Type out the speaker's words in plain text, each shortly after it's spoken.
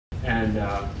And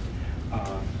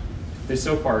they're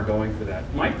so far going for that.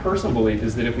 My personal belief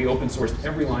is that if we open sourced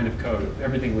every line of code of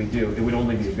everything we do, it would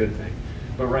only be a good thing.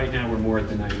 But right now we're more at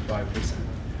the 95%.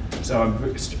 So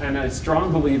I'm a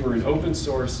strong believer in open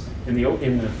source in the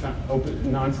open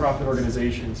nonprofit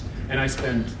organizations, and I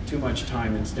spend too much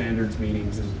time in standards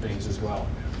meetings and things as well.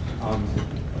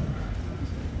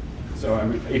 So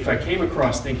if I came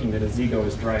across thinking that Azigo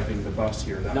is driving the bus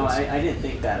here, that was... I didn't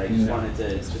think that. I just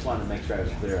wanted to make sure I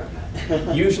was clear on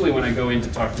that. Usually when I go in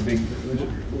to talk to big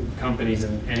companies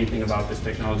and anything about this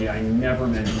technology, I never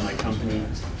mention my company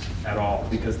at all,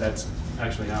 because that's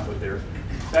actually not what they're...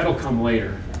 That'll come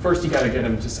later. First, you got to get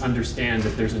them to understand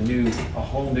that there's a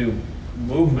whole new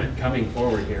movement coming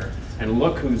forward here, and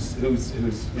look who's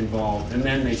involved. And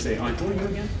then they say, "Oh, who are you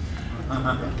again?"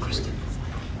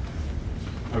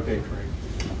 Okay, Craig.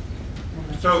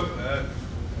 So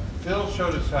Phil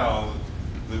showed us how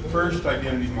the first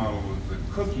identity model was the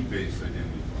cookie-based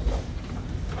identity model,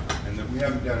 and that we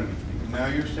haven't done anything. Now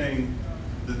you're saying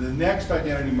that the next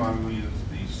identity model is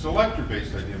the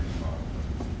selector-based identity model.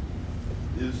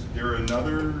 Is there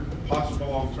another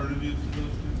possible alternative to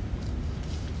those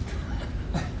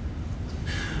two?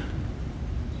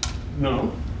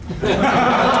 No.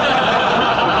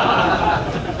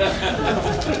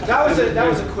 That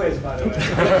was a quiz, by the way.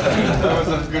 That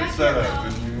was a good setup,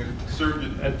 and you served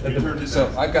it.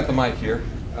 So I've got the mic here.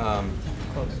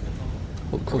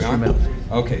 Close your mouth.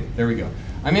 Okay, there we go.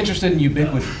 I'm interested in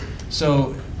ubiquity.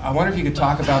 So I wonder if you could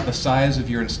talk about the size of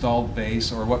your installed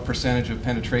base, or what percentage of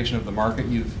penetration of the market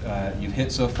you've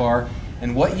hit so far,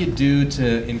 and what you do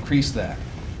to increase that.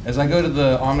 As I go to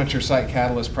the Omniture Site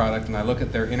Catalyst product and I look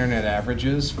at their internet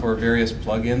averages for various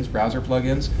plugins, browser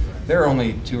plugins, there are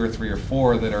only 2 or 3 or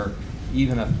 4 that are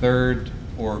even a third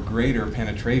or greater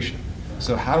penetration.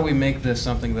 So how do we make this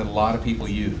something that a lot of people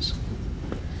use?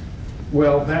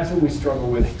 Well, that's what we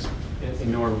struggle with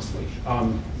enormously.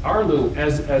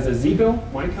 As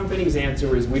Azigo, my company's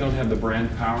answer is we don't have the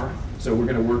brand power, so we're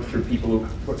going to work through people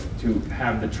who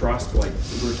have the trust. Like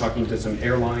we're talking to some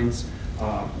airlines.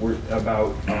 We're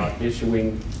about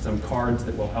issuing some cards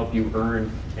that will help you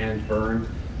earn and burn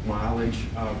mileage,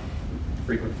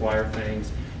 frequent flyer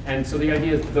things. And so the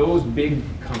idea is those big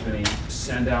companies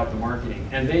send out the marketing,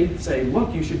 and they say,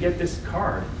 look, you should get this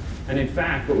card. And in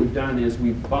fact, what we've done is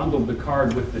we've bundled the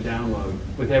card with the download,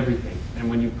 with everything. And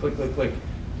when you click, click, click,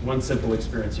 one simple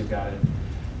experience, you've got it.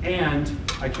 And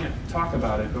I can't talk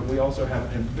about it, but we also have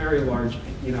a very large,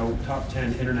 top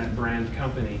 10 internet brand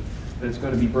company that's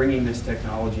going to be bringing this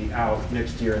technology out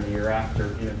next year and the year after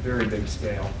in a very big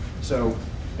scale. So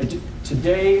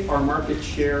today, our market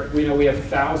share, we have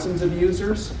thousands of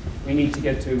users. We need to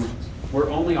get to, we're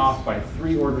only off by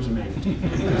 3 orders of magnitude.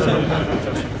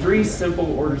 Just 3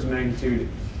 simple orders of magnitude,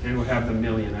 and we'll have the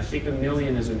million. I think the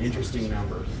million is an interesting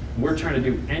number. We're trying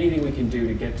to do anything we can do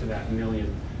to get to that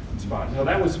million spot. Now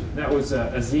that was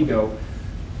Azigo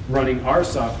running our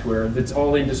software that's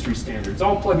all industry standards. It's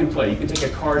all plug and play. You can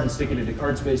take a card and stick it into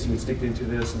card space, you can stick it into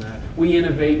this and that. We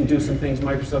innovate and do some things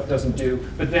Microsoft doesn't do,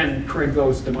 but then Craig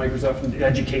goes to Microsoft and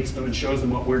educates them and shows them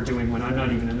what we're doing when I'm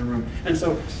not even in the room. And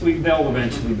so they'll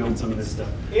eventually build some of this stuff.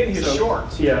 In his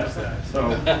shorts. Yeah.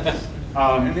 So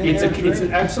it's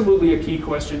absolutely a key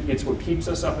question. It's what keeps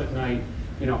us up at night.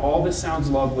 All this sounds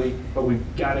lovely, but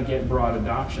we've got to get broad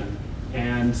adoption.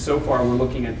 And so far, we're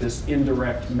looking at this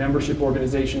indirect membership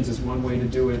organizations is one way to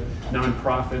do it.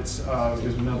 Nonprofits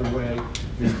is another way.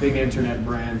 There's big internet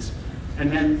brands.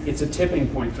 And then it's a tipping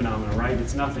point phenomenon, right?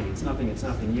 It's nothing,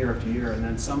 year after year, and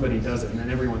then somebody does it, and then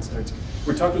everyone starts.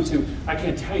 We're talking to, I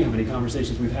can't tell you how many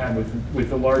conversations we've had with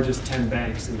the largest 10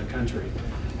 banks in the country.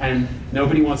 And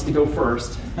nobody wants to go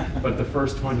first, but the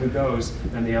first one who goes,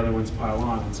 then the other ones pile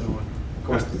on, and so on. Of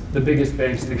course, the biggest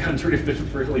banks in the country have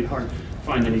been really hard to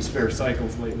find any spare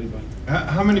cycles lately. But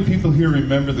how many people here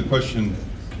remember the question,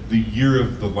 the year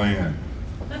of the land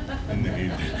in the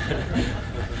 80s?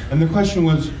 And the question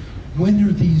was, when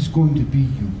are these going to be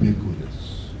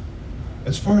ubiquitous?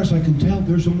 As far as I can tell,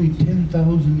 there's only 10,000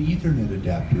 Ethernet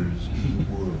adapters in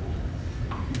the world.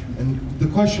 And the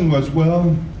question was,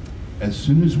 well, as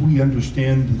soon as we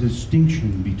understand the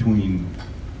distinction between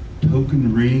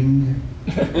token ring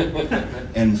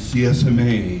and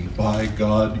CSMA, by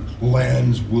God,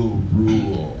 lands will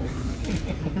rule.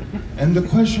 And the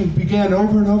question began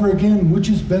over and over again, which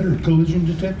is better, collision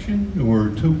detection or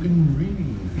token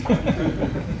ring?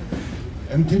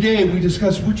 And today we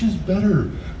discuss which is better,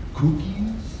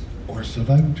 cookies or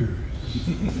selectors?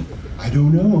 I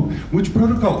don't know. Which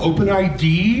protocol,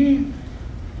 OpenID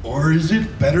Or is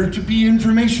it better to be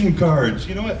information cards?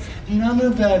 You know what? None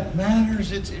of that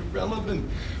matters. It's irrelevant.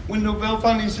 When Novell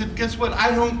finally said, guess what?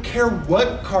 I don't care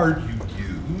what card you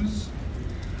use.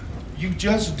 You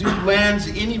just do lands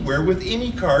anywhere with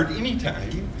any card,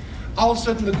 anytime. All of a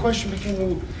sudden the question became,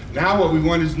 well, now what we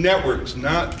want is networks,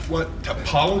 not what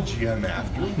topology I'm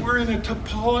after. We're in a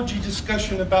topology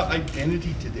discussion about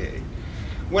identity today.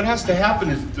 What has to happen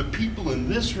is the people in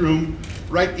this room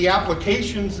write the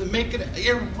applications that make it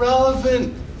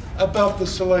irrelevant about the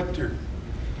selector.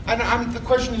 The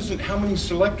question isn't how many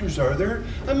selectors are there.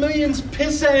 A million's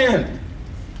pissant.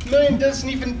 A million doesn't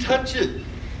even touch it.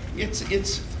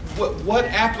 It's what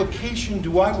application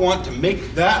do I want to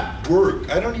make that work?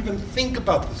 I don't even think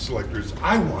about the selectors.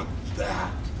 I want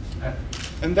that.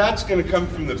 And that's going to come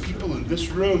from the people in this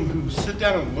room who sit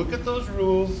down and look at those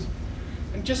rules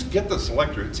and just get the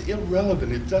selector. It's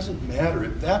irrelevant. It doesn't matter.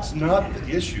 That's not the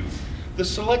issue. The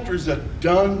selector is a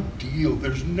done deal.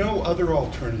 There's no other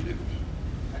alternative.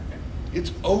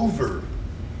 It's over.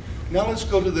 Now let's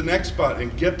go to the next spot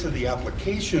and get to the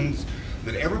applications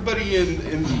that everybody in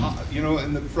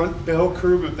the front bell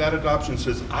curve of that adoption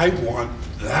says, I want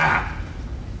that.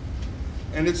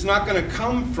 And it's not going to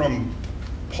come from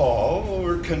Paul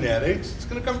or Kynetx. It's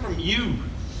going to come from you.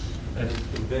 And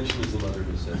invention is the mother of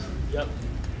necessity. Yep.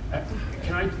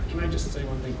 Can I just say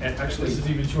one thing? Actually, This is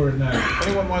even shorter than that. If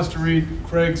anyone wants to read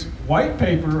Craig's white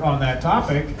paper on that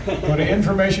topic, go to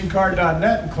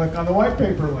informationcard.net and click on the white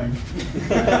paper link.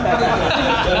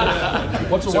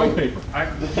 What's a white paper? I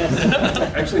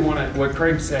actually what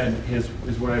Craig said is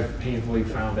what I've painfully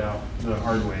found out the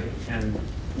hard way. And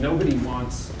nobody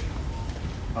wants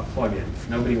a plugin.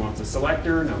 Nobody wants a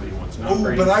selector. Nobody wants an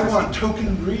operating system. But I want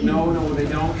token green. No, they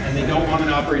don't. And they don't want an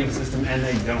operating system, and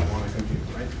they don't want a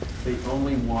computer, right? They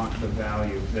only want the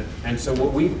value. And so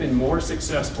what we've been more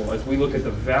successful as we look at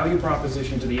the value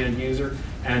proposition to the end user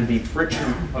and the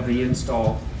friction of the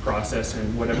install process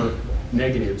and whatever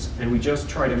negatives, and we just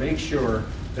try to make sure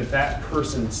that that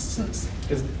person sees,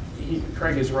 because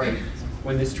Craig is right.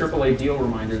 When this AAA deal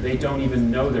reminder, they don't even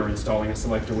know they're installing a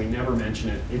selector. We never mention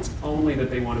it. It's only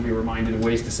that they want to be reminded of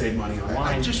ways to save money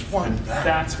online. I just want that.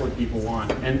 That's what people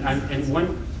want. And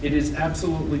when it is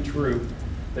absolutely true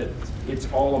that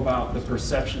it's all about the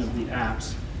perception of the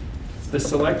apps. The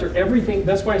selector, everything,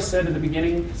 that's why I said at the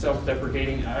beginning,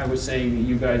 self-deprecating, I was saying that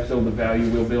you guys build the value,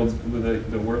 we'll build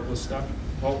the worthless stuff.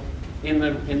 Well, in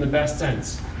the best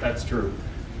sense, that's true.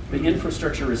 The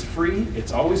infrastructure is free.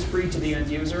 It's always free to the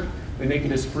end user. We make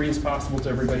it as free as possible to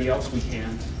everybody else we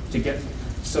can to get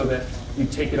so that you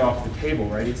take it off the table,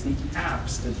 right? It's the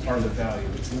apps that are the value.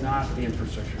 It's not the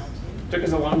infrastructure. It took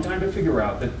us a long time to figure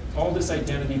out that all this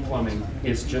identity plumbing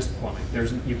is just plumbing.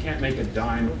 You can't make a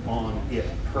dime on it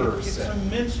per It's se.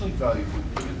 immensely valuable,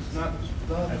 but it's not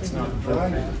That's not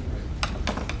value.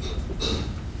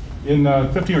 In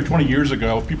 15 or 20 years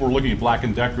ago, people were looking at Black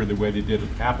 & Decker the way they did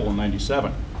at Apple in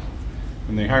 '97.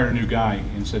 And they hired a new guy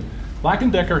and said, Black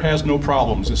 & Decker has no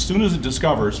problems as soon as it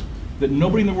discovers that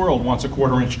nobody in the world wants a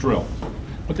 1/4-inch drill.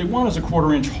 What they want is a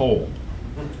 1/4-inch hole.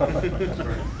 I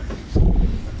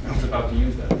was about to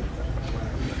use that.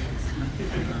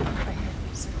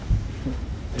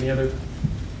 Any other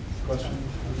questions?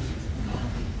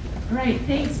 All right,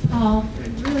 thanks, Paul.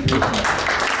 Really appreciate it.